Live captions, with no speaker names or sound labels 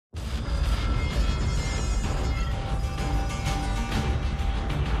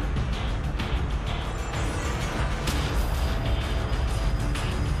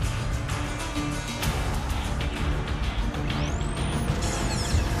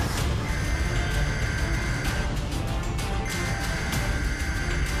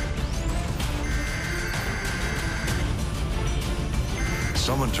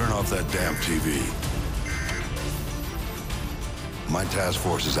Someone turn off that damn TV. My task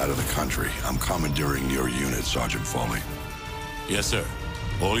force is out of the country. I'm commandeering your unit, Sergeant Foley. Yes, sir.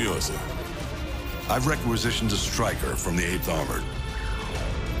 All yours, sir. I've requisitioned a Stryker from the 8th Armored.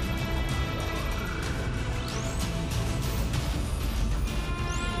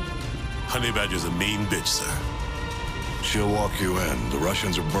 Honey Badger's a mean bitch, sir. She'll walk you in. The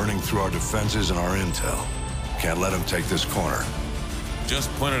Russians are burning through our defenses and our intel. Can't let them take this corner.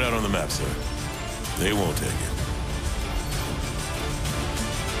 Just point it out on the map, sir. They won't take it.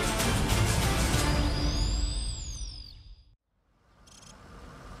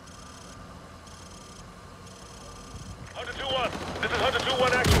 This is Hunter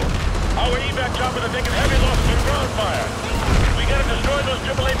 2-1 actual. Our evac choppers are taking heavy losses from ground fire. We gotta destroy those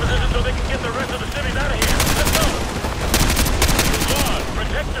AAA positions so they can get the rest of the cities out of here. Let's go! Squad,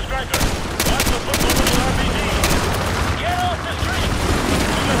 protect the Stryker. Watch the football with an RPG. Get off the street!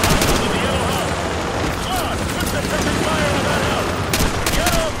 We got hostiles in the yellow house. Squad, put the perfect fire on that house.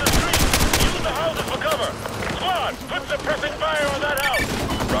 Get off the street! Use the houses for cover. Squad, put the perfect fire on that house.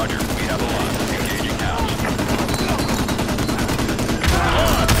 Roger, we have a lot. Engaging house.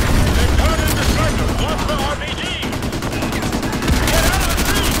 They're targeting the Stryker. Watch the RPG. Get out of the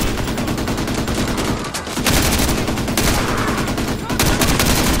street.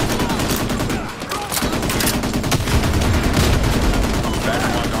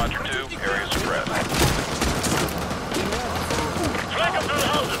 Badger 1 to Hunter 2, area suppressed. Drag them through the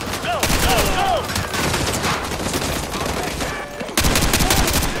houses. Go, go, go!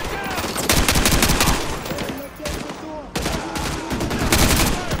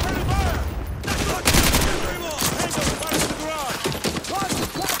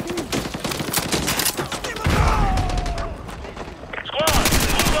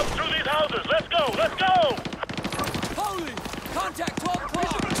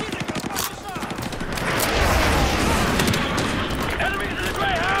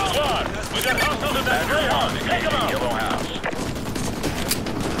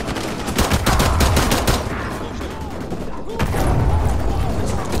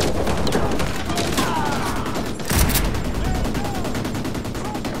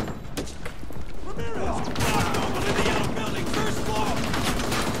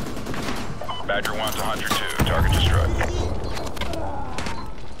 Badger 1 to Hunter 2, target destroyed.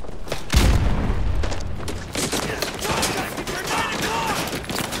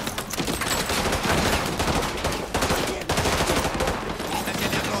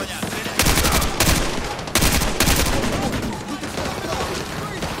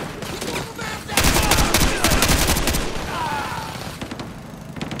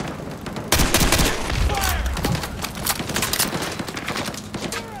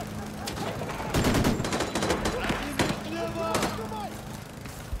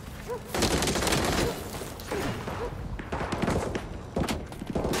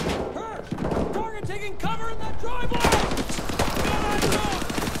 Taking cover in that driveway!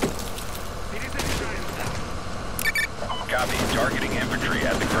 Copy. Targeting infantry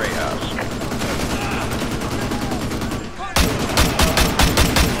at the Gray House.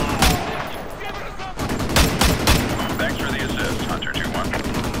 Thanks for the assist, Hunter 2-1.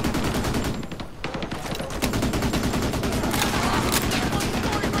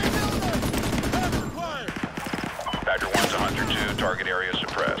 Badger 1 to Hunter 2, target area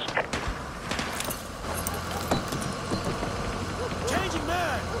suppressed.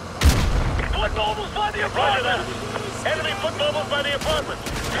 Foot mobiles by the apartment! Enemy foot mobiles by the apartment!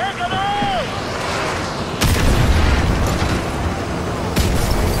 Take them out!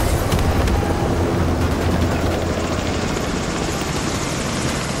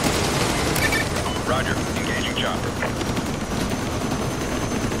 Roger. Engaging chopper.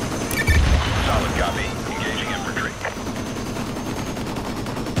 Solid copy. Engaging infantry.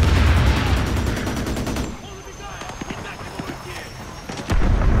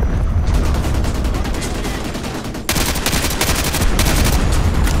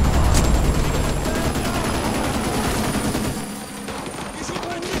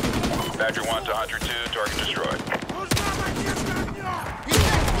 Badger 1 to Hunter 2, target destroyed.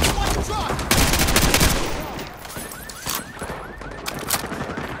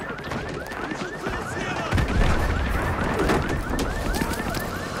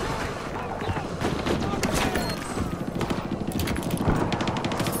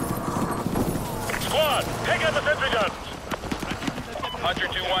 Squad, take out the sentry guns! Hunter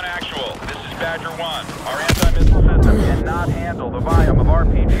 2-1 actual. This is Badger 1. Our anti-missile system cannot handle the volume of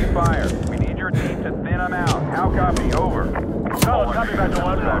RPG fire. We need your team to thin them out. How copy? Over. Solid copy, Badger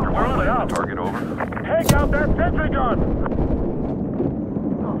 1. We're on it out. Target over. Take out that sentry gun!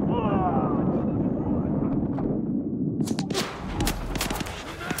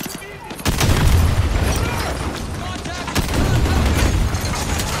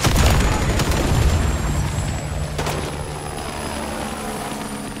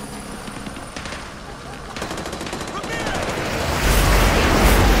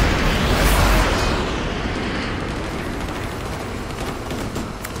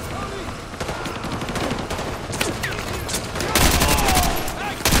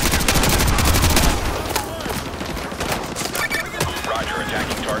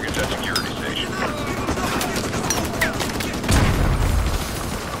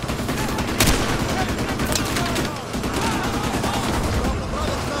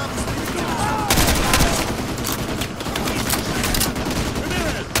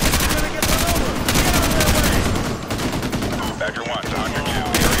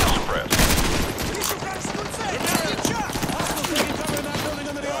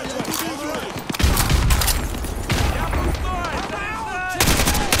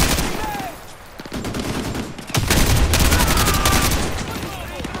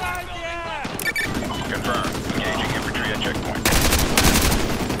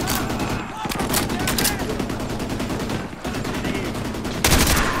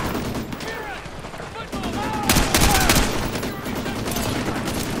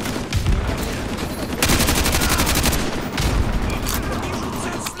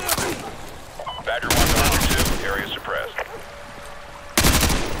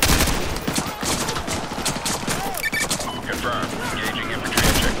 Confirmed. Engaging infantry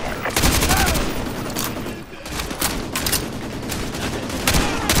at checkpoint.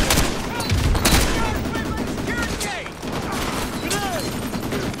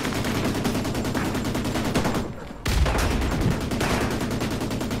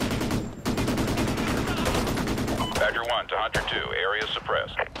 Badger 1 to Hunter 2. Area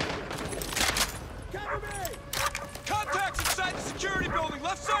suppressed. Cover me! Contacts inside the security building,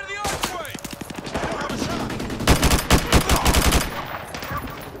 left side of the archway! Have a shot!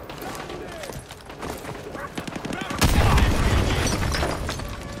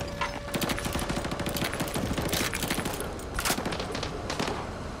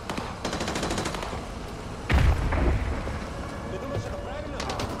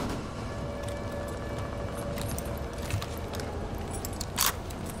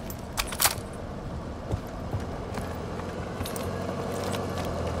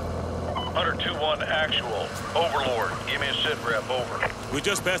 Hunter 2-1 actual. Overlord, give me a sit rep, over. We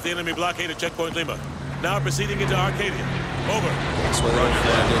just passed the enemy blockade at checkpoint Lima. Now proceeding into Arcadia. Over. That's why they don't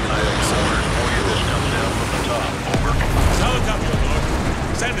fly into the Orders for you, this comes down from the top, over. Solid copy, Overlord.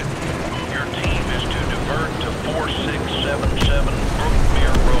 Send it. Your team is to divert to 4677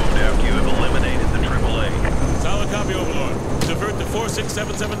 Brookmere Road after you have eliminated the AAA. Solid copy, Overlord. Divert to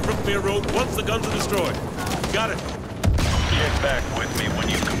 4677 Brookmere Road once the guns are destroyed. Got it. Check back with me when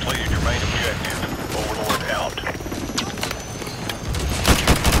you've completed your main objective. Overlord out.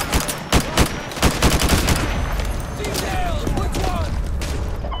 Details, which one?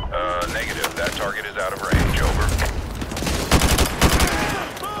 Negative. That target is out of range, over.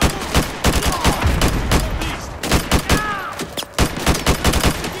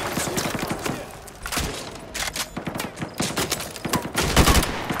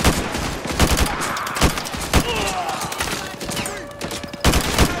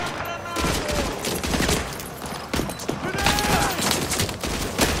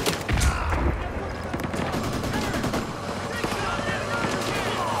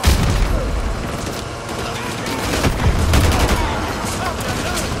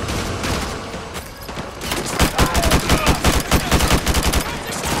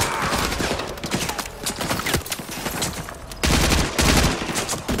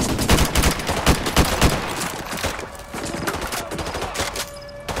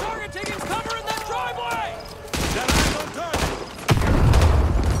 Target taking cover in that driveway!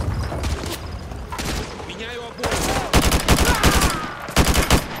 Меняю обои.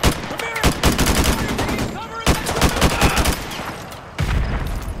 Ramirez! Target taking cover in that driveway!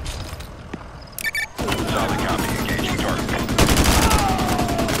 Solid copy. Engaging target.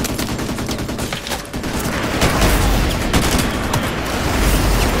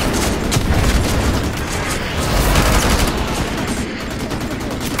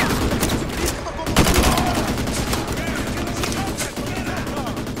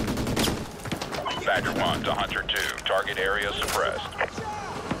 Badger 1 to Hunter 2. Target area suppressed.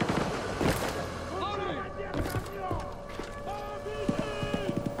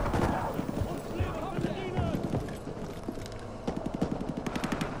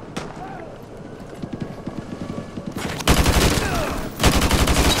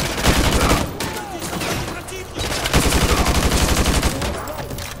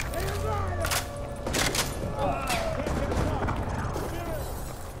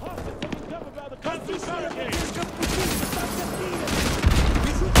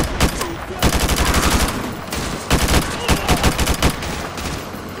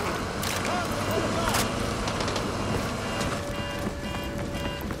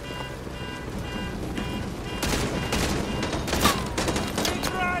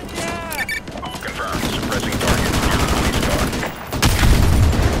 Confirmed. Suppressing targets near the police car.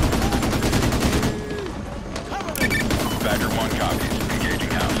 Badger 1 copies.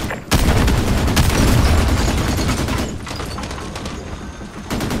 Engaging house.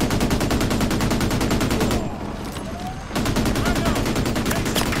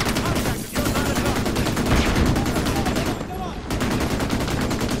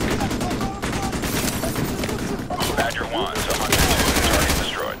 Badger 1 to Hunter 2. Target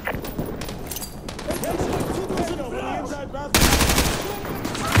destroyed.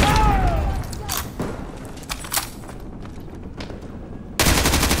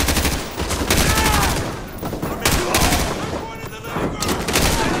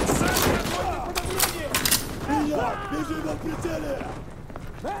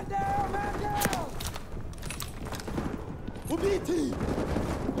 Man down! Man down! Убейте!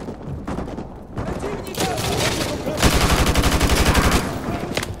 Противника!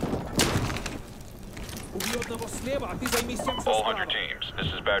 Убью одного слева, а ты займись тем, что All справа. 100 teams. This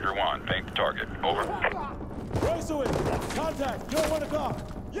is Badger 1. Paint the target. Over. Contact! You're 1 o'clock!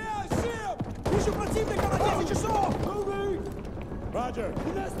 Yeah, I see him! Вижу противника на 10 часов! Moving! Roger!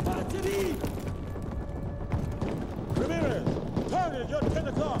 У нас батареи! Ramirez! Target, you're 10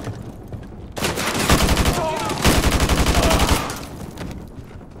 o'clock!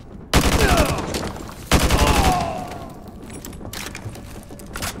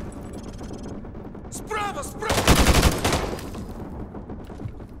 Справа, справа!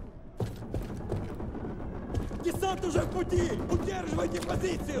 Десант уже в пути! Удерживайте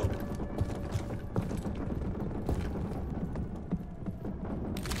позицию!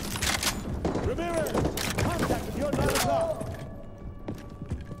 Ramirez! Contact with your 9 o'clock!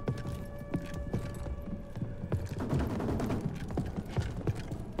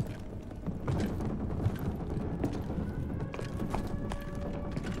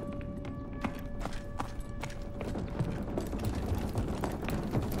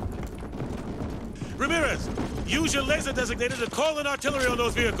 Ramirez! Use your laser designator to call in artillery on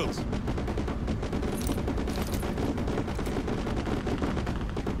those vehicles!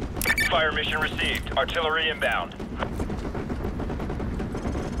 Fire mission received. Artillery inbound.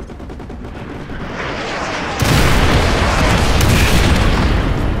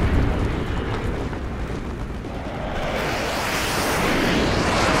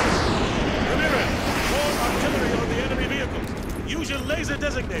 Ramirez! Call artillery on the enemy vehicles! Use your laser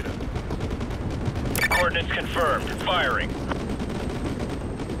designator! Coordinates confirmed. Firing.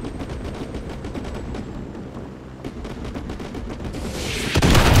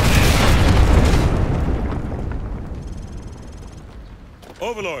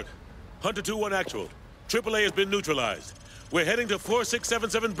 Overlord, Hunter 2-1 actual. AAA has been neutralized. We're heading to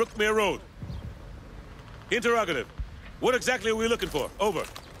 4677 Brookmere Road. Interrogative. What exactly are we looking for? Over.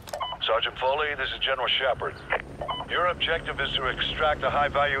 Sergeant Foley, this is General Shepard. Your objective is to extract a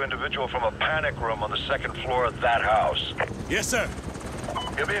high-value individual from a panic room on the 2nd floor of that house. Yes, sir.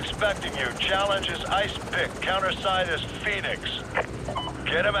 He'll be expecting you. Challenge is Ice Pick. Counterside is Phoenix.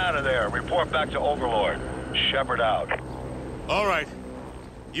 Get him out of there. Report back to Overlord. Shepard out. All right.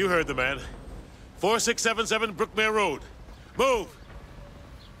 You heard the man. 4677 Brookmere Road. Move!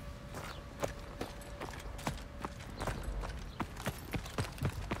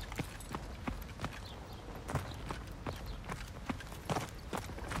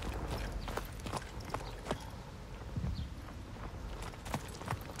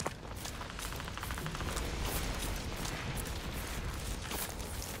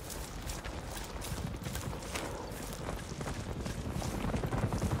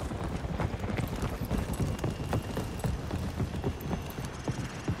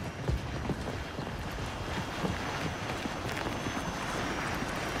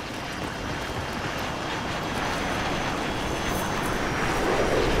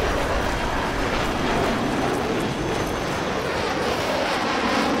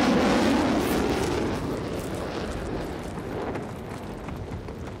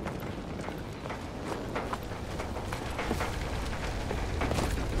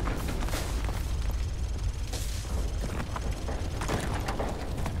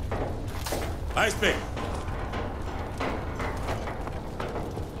 Ice Pick.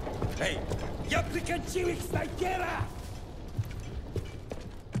 Эй, я прикончил их снайпера!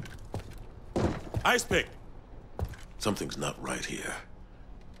 Ice Pick. Something's not right here.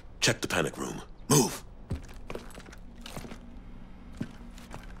 Check the panic room. Move!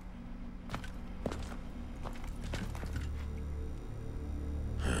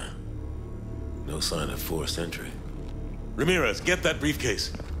 No sign of forced entry. Ramirez, get that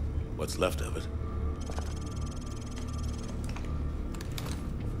briefcase. What's left of it.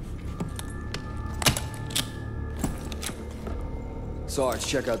 Sarge,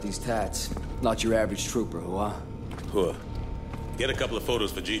 check out these tats. Not your average trooper, huh? Huh. Get a couple of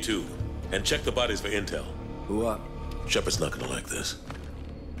photos for G2, and check the bodies for intel. Who up? Shepard's not gonna like this.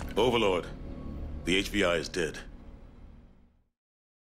 Overlord, the HBI is dead.